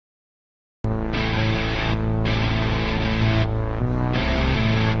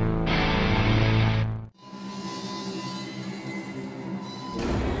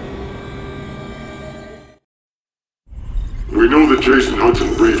know that Jason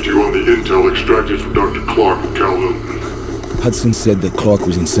Hudson briefed you on the intel extracted from Dr. Clark and Cal Newton. Hudson said that Clark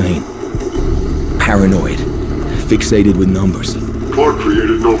was insane. Paranoid. Fixated with numbers. Clark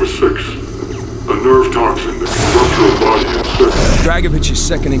created Nova 6. A nerve toxin that can rupture a body in seconds. Dragovich is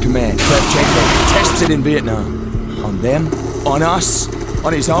second in command. Kravchenko tests it in Vietnam. On them? On us?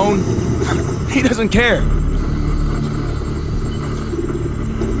 On his own? He doesn't care.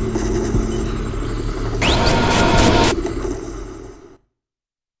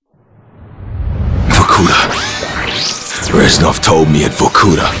 Reznov told me at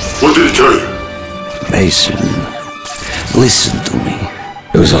Vorkuta. What did he tell you? Mason, listen to me.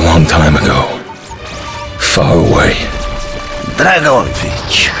 It was a long time ago. Far away.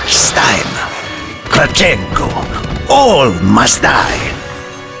 Dragovich, Steiner, Kravchenko, all must die.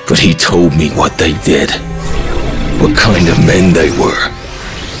 But he told me what they did. What kind of men they were.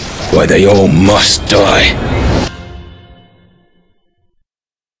 Why they all must die.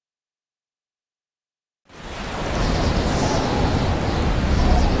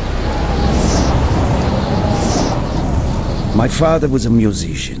 My father was a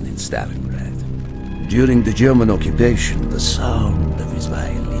musician in Stalingrad. During the German occupation, the sound of his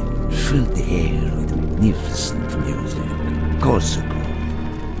violin filled the air with magnificent music. Korsakov,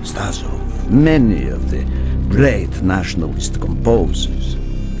 Stasov, many of the great nationalist composers.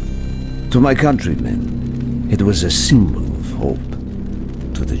 To my countrymen, it was a symbol of hope.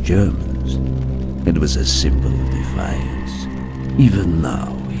 To the Germans, it was a symbol of defiance. Even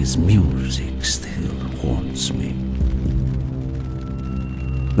now, his music still haunts me.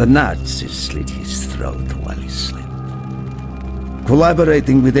 The Nazis slit his throat while he slept.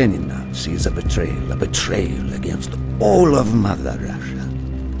 Collaborating with any Nazi is a betrayal against all of Mother Russia.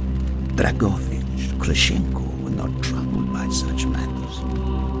 Dragovich, Kravchenko were not troubled by such matters.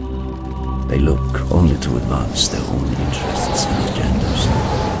 They look only to advance their own interests and agendas.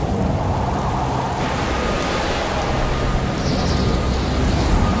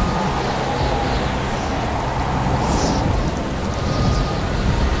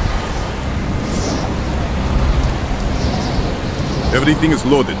 Everything is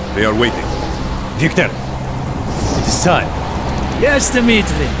loaded. They are waiting. Victor, it is time. Yes,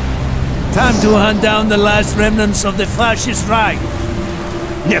 Dmitri. Time to hunt down the last remnants of the fascist Reich.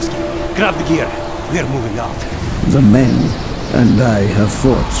 Nevsky, grab the gear. We are moving out. The men and I have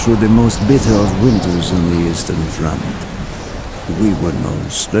fought through the most bitter of winters on the Eastern Front. We were no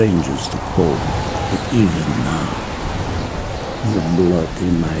strangers to cold, but even now, the blood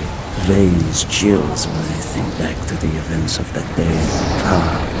in my veins chills when I think back to the events of that day.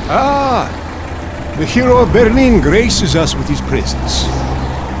 The hero of Berlin graces us with his presence.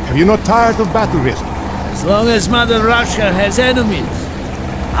 Have you not tired of battle wrestling? As long as Mother Russia has enemies,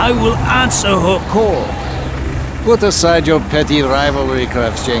 I will answer her call. Put aside your petty rivalry,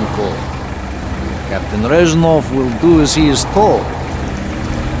 Kravchenko. Captain Reznov will do as he is told.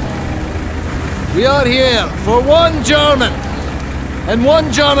 We are here for one German, and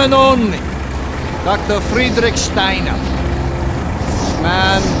one German only, Dr. Friedrich Steiner. This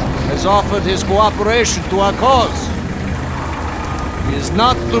man has offered his cooperation to our cause. He is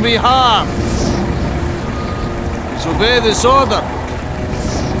not to be harmed. Disobey this order,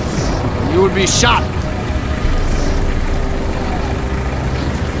 you will be shot.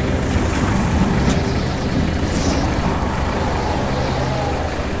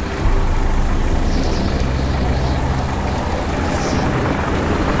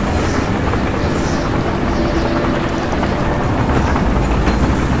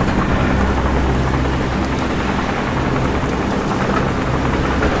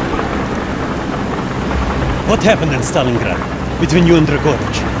 What happened in Stalingrad between you and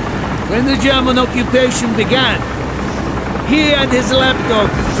Dragovich? When the German occupation began, he and his lapdog,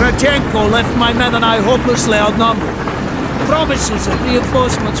 Kravchenko, left my men and I hopelessly outnumbered. Promises of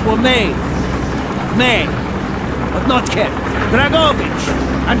reinforcements were made, but not kept. Dragovich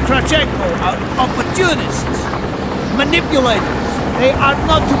and Kravchenko are opportunists, manipulators. They are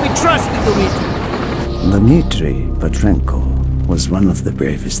not to be trusted, Dmitri. Dmitri Petrenko was one of the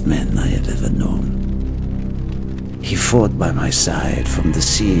bravest men I have ever known. He fought by my side from the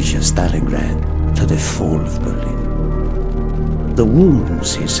siege of Stalingrad to the fall of Berlin. The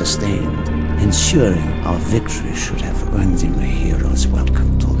wounds he sustained, ensuring our victory, should have earned him a hero's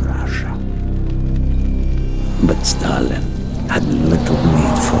welcome to Russia. But Stalin had little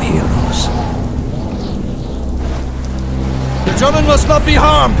need for heroes. The German must not be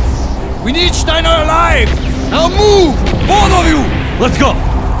harmed! We need Steiner alive! Now move! Both of you! Let's go!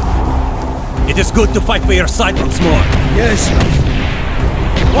 It is good to fight for your side once more. Yes,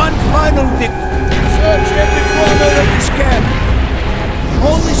 one final victory. Search every corner of this camp.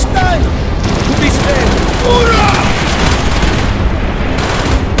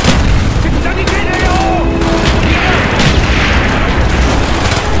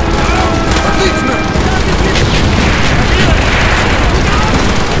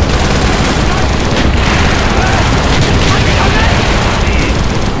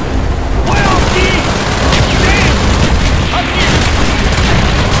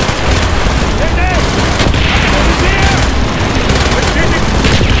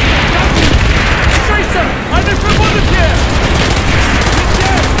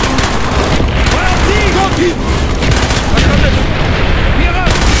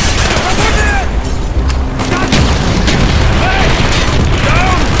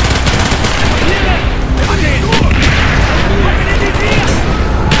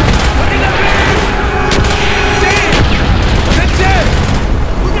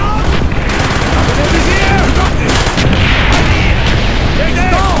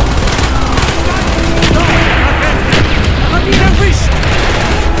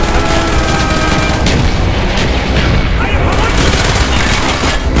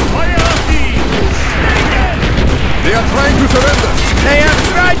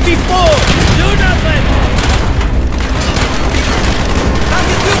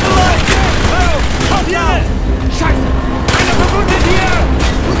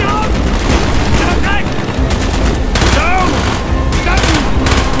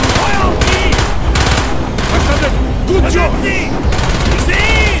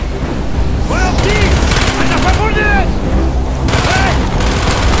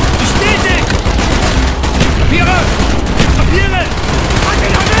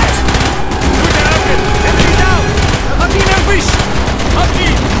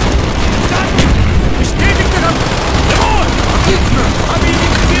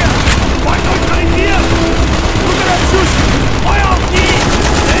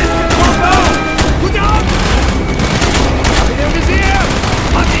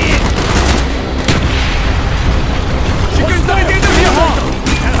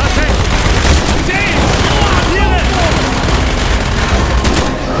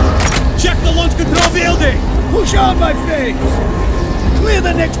 the launch control building! Push on, my face! Clear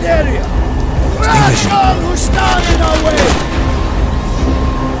the next area! Crush all who stand in our way!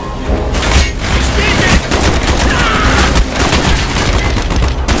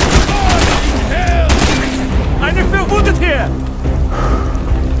 Einer verwundet hier!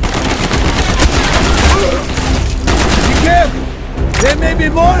 Be careful! There may be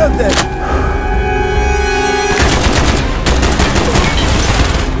more of them!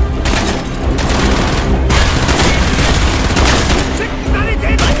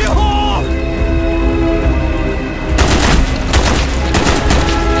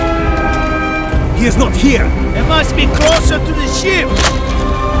 He is not here! It must be closer to the ship!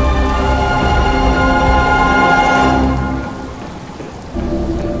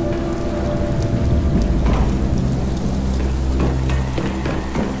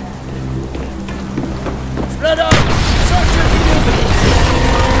 Spread out! Search the building!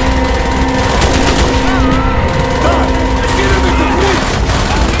 I see them at the bridge!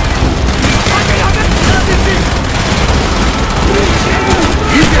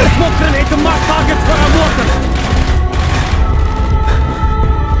 Use your smoke grenade to mark targets for our mortars!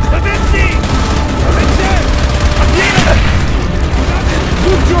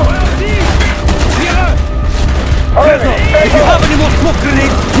 If you have any more smoke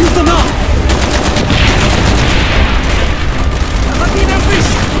grenades, use them now!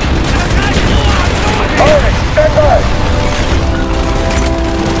 Stand by!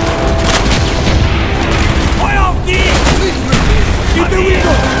 Keep the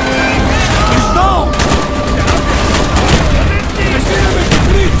window! He's down! I see him at the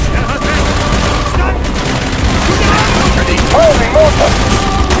bridge! Firing mortar!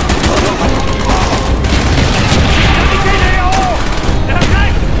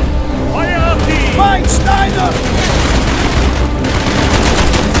 Mine, Steiner!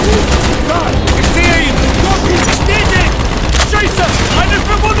 Ich sehe ihn! Bestätigt! Scheiße! Einer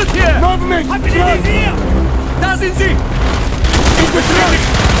verwundet hier! Government! Hab ihn in Visier! Da sind sie! In the truck!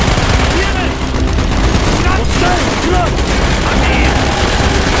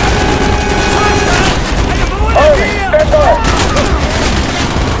 Stand by!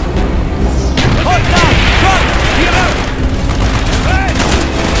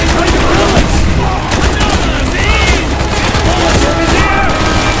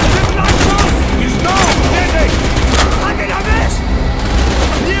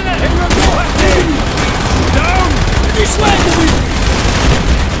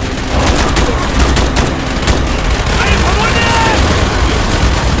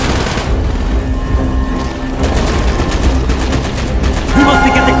 We must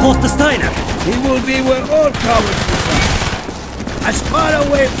be getting close to Steiner! He will be where all cowards reside. As far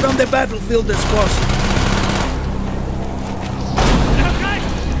away from the battlefield as possible.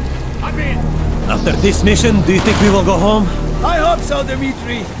 After this mission, do you think we will go home? I hope so,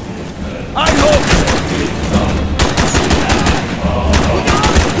 Dmitri. I hope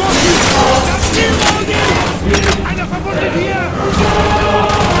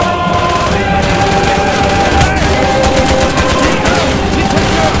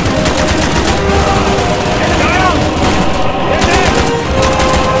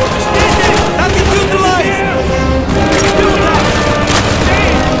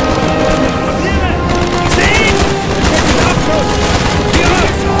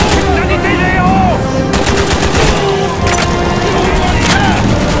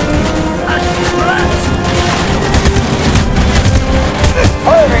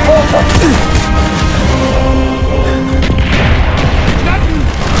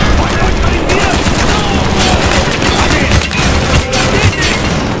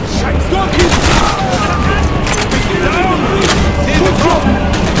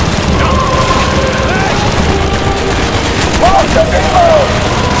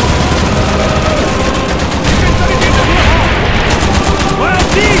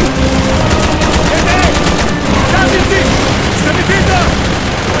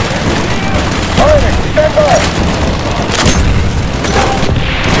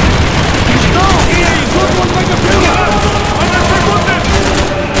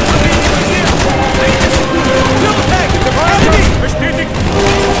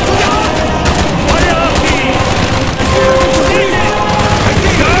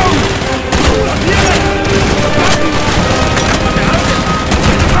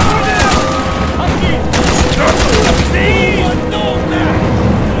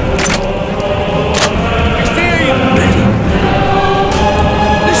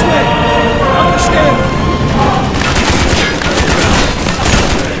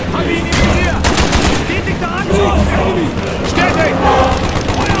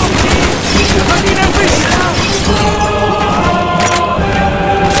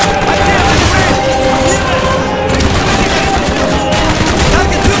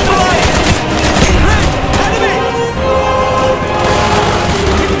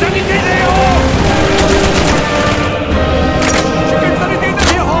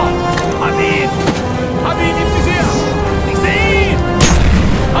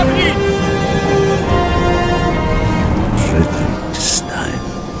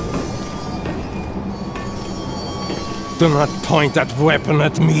Do not point that weapon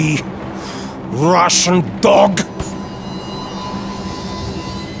at me, Russian dog!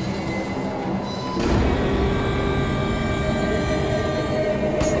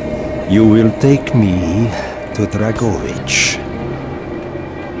 You will take me to Dragovich.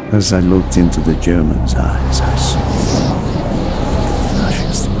 As I looked into the German's eyes, I saw the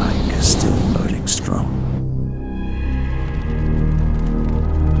fascist like still burning strong.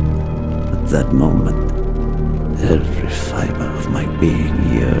 At that moment, every fiber of my being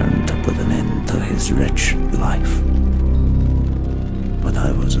yearned to put an end to his wretched life. But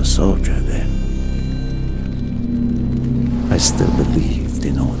I was a soldier then. I still believed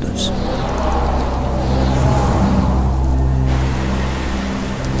in orders.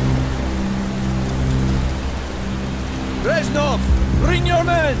 Reznov, bring your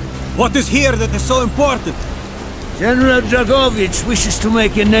men! What is here that is so important? General Dragovich wishes to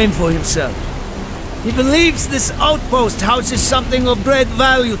make a name for himself. He believes this outpost houses something of great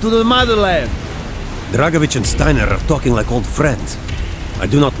value to the motherland. Dragovich and Steiner are talking like old friends. I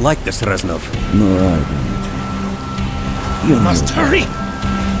do not like this, Reznov. Nor I, Dmitri. You must hurry!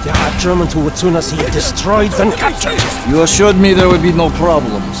 There are Germans who would sooner see it destroyed than captured. You assured me there would be no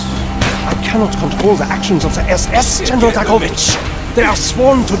problems. I cannot control the actions of the SS, General Dragovich. They are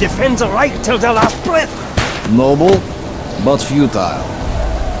sworn to defend the Reich till their last breath. Noble, but futile.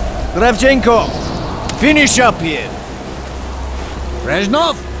 Kravchenko, finish up here.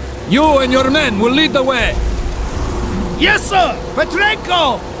 Reznov, you and your men will lead the way. Yes, sir!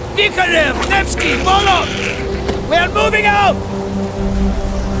 Petrenko! Vikarev! Nevsky! Volok! We are moving out!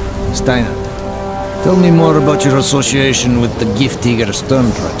 Steiner, tell me more about your association with the Giftiger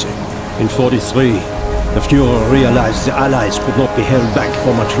Stern project. In 43, the Führer realized the Allies could not be held back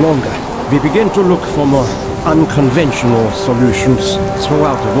for much longer. We began to look for more unconventional solutions.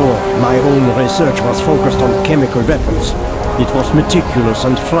 Throughout the war, my own research was focused on chemical weapons. It was meticulous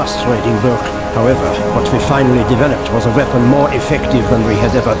and frustrating work. However, what we finally developed was a weapon more effective than we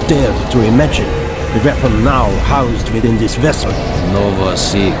had ever dared to imagine. The weapon now housed within this vessel. Nova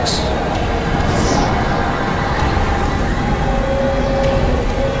 6.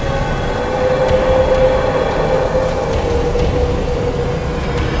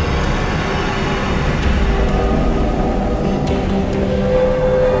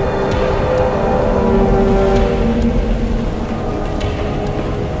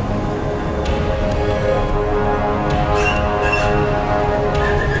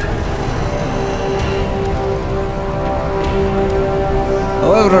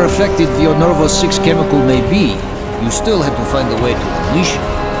 However effective your Nova 6 chemical may be, you still had to find a way to unleash it.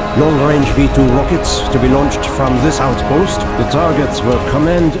 Long-range V2 rockets to be launched from this outpost. The targets were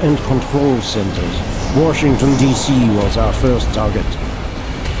command and control centers. Washington, D.C. was our first target.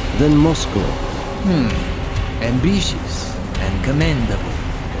 Then Moscow. Ambitious and commendable,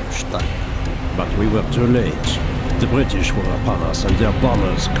 Steiner. But we were too late. The British were upon us and their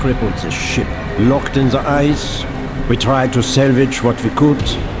bombers crippled the ship. Locked in the ice, we tried to salvage what we could,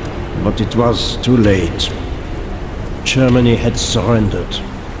 but it was too late. Germany had surrendered,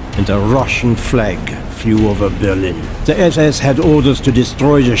 and a Russian flag flew over Berlin. The SS had orders to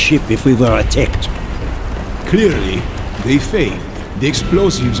destroy the ship if we were attacked. Clearly, they failed. The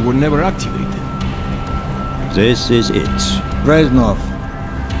explosives were never activated. This is it. Reznov,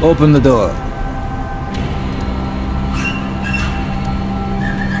 open the door.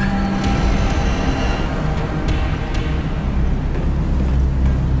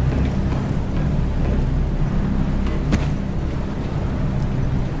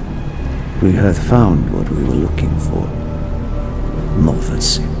 We had found what we were looking for. Nova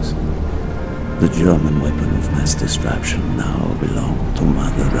 6. The German weapon of mass destruction now belonged to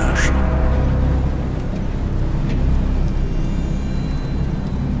Mother Russia.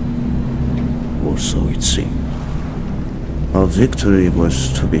 Or so it seemed. Our victory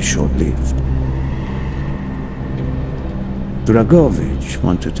was to be short-lived. Dragovich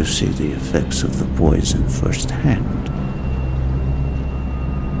wanted to see the effects of the poison firsthand.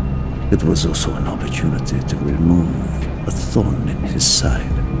 It was also an opportunity to remove a thorn in his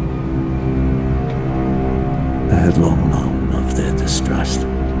side. I had long known of their distrust.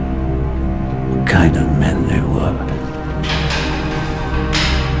 What kind of men they were.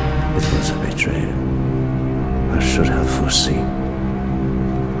 It was a betrayal. I should have foreseen.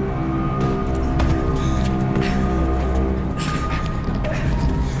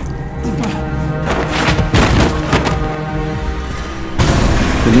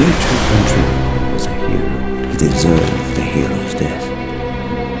 The new country was a hero. He deserved the hero's death.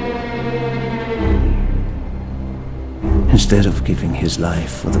 Instead of giving his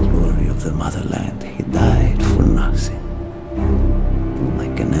life for the glory of the motherland, he died for nothing.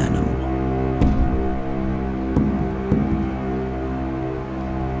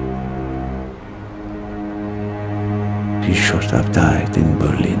 could have died in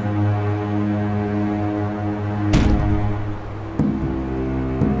Berlin.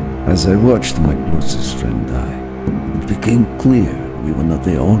 As I watched my closest friend die, it became clear we were not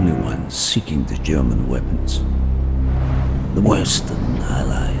the only ones seeking the German weapons. The Western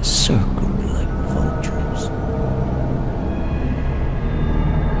allies circled like vultures.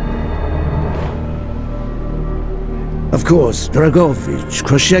 Of course, Dragovich,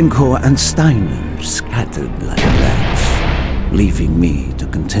 Krashenko, and Steiner scattered like rats, leaving me to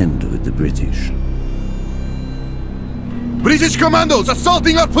contend with the British. British commandos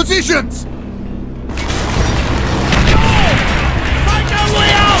assaulting our positions!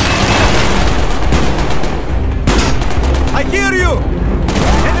 I hear you!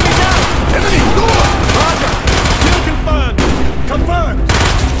 Enemy down! Enemy, go on! Roger! Kill confirmed! Confirmed!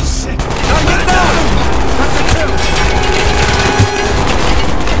 Shit! Target down! That's a kill!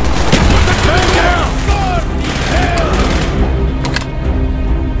 Put the gun down!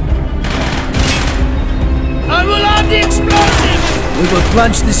 I will have the explosive! We will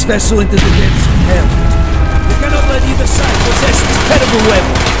plunge this vessel into the depths of hell. We cannot let either side possess this terrible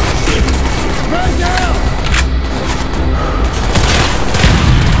weapon. Burn down!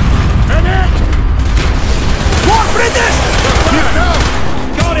 More British! Here now!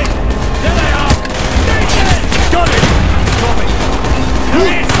 Got it! There they are! Take it! Got it! Copy! There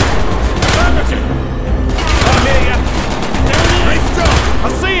it is! Affirmative! I hear ya! There it is! Nice job! I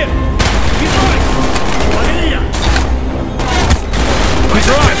see him! He's right! I hear ya! He's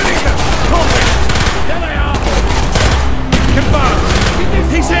right! Copy! There they are! Confirmed!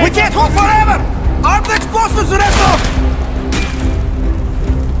 He's hit! We can't hold forever! Armed explosives ready!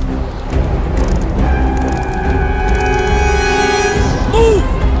 Move!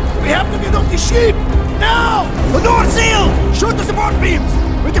 We have to get off the ship! Now! The door's sealed! Shoot the support beams!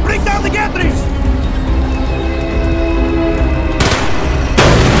 We can bring down the gantries!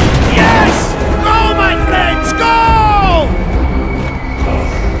 Yes! Go, my friends! Go!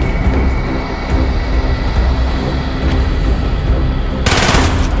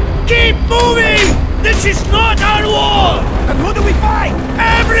 Keep moving! This is not our war! And who do we fight?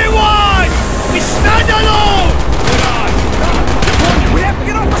 Everyone! We stand alone! We have to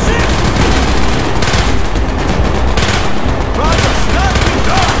get off the ship! Roger! Not too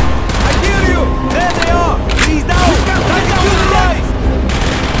dark! I hear you! There they are! He's down! Neutralized!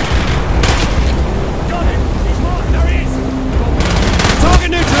 Got it! He's marked! There he is! Target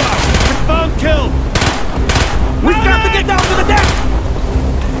neutralized! Confirmed kill! We've got to get down to the deck!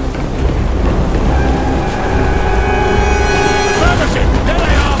 Affirmative! There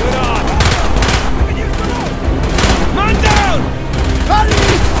they are! Good on! Man down! Hurry!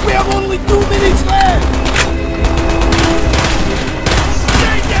 We have only 2 minutes left!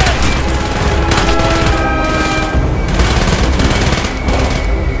 Stay dead!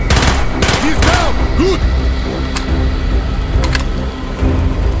 He's down! Good!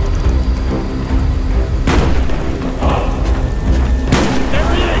 There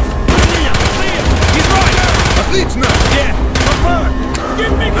he is! See him! He's right! Отлично! Yeah! Confirmed!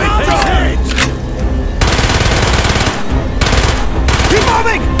 Give me ground! Keep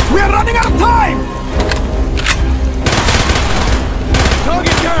moving! We are running out of time!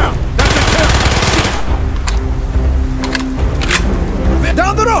 Target down! That's a kill!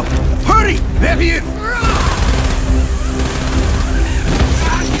 Down the rope! Hurry! There he is!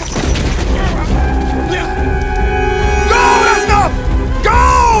 Go, Reznov! Go!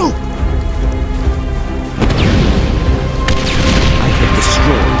 I had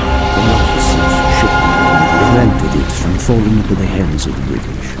destroyed the Novice's shipment and prevented it from falling into the hands of the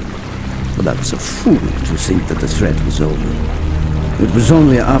British. But I was a fool to think that the threat was over. It was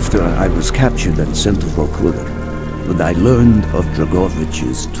only after I was captured and sent to Vorkuta that I learned of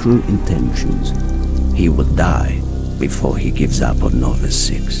Dragovich's true intentions. He will die before he gives up on Nova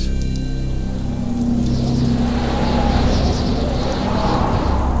 6.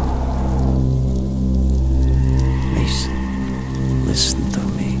 Listen to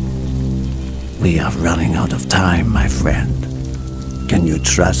me. We are running out of time, my friend. Can you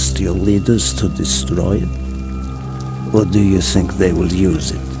trust your leaders to destroy it? Or do you think they will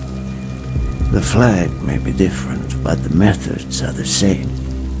use it? The flag may be different, but the methods are the same.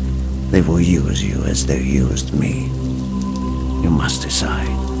 They will use you as they used me. You must decide.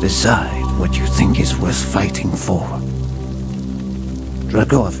 Decide what you think is worth fighting for.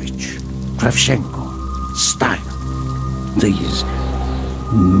 Dragovich, Kravchenko, Stein. These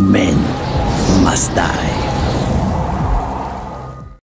men must die.